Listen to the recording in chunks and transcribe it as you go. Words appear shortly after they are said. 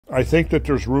I think that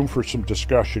there's room for some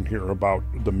discussion here about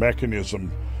the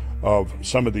mechanism of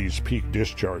some of these peak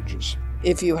discharges.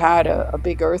 If you had a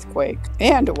big earthquake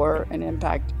and or an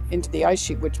impact into the ice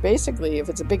sheet, which basically, if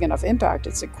it's a big enough impact,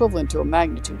 it's equivalent to a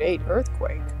magnitude 8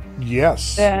 earthquake.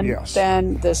 Yes, yes.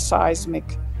 Then the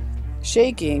seismic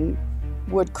shaking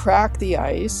would crack the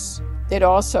ice. It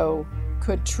also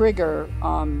could trigger,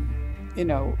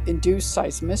 induced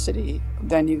seismicity.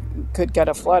 Then you could get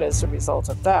a flood as a result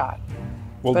of that.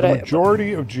 Well, the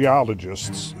majority of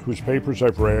geologists whose papers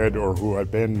I've read or who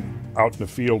I've been out in the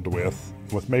field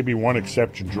with maybe one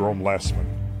exception, Jerome Lessman,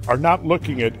 are not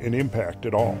looking at an impact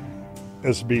at all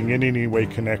as being in any way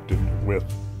connected with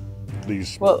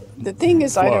these. Well, the thing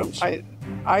is, floods.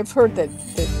 I've heard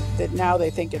that now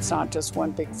they think it's not just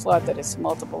one big flood, that it's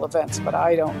multiple events, but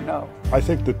I don't know. I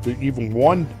think that even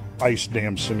one ice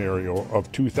dam scenario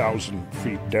of 2,000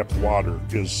 feet depth water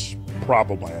is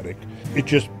problematic. It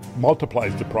just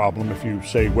multiplies the problem if you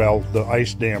say, well, the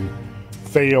ice dam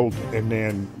failed and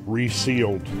then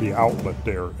resealed the outlet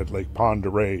there at Lake Pend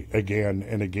Oreille again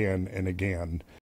and again and again.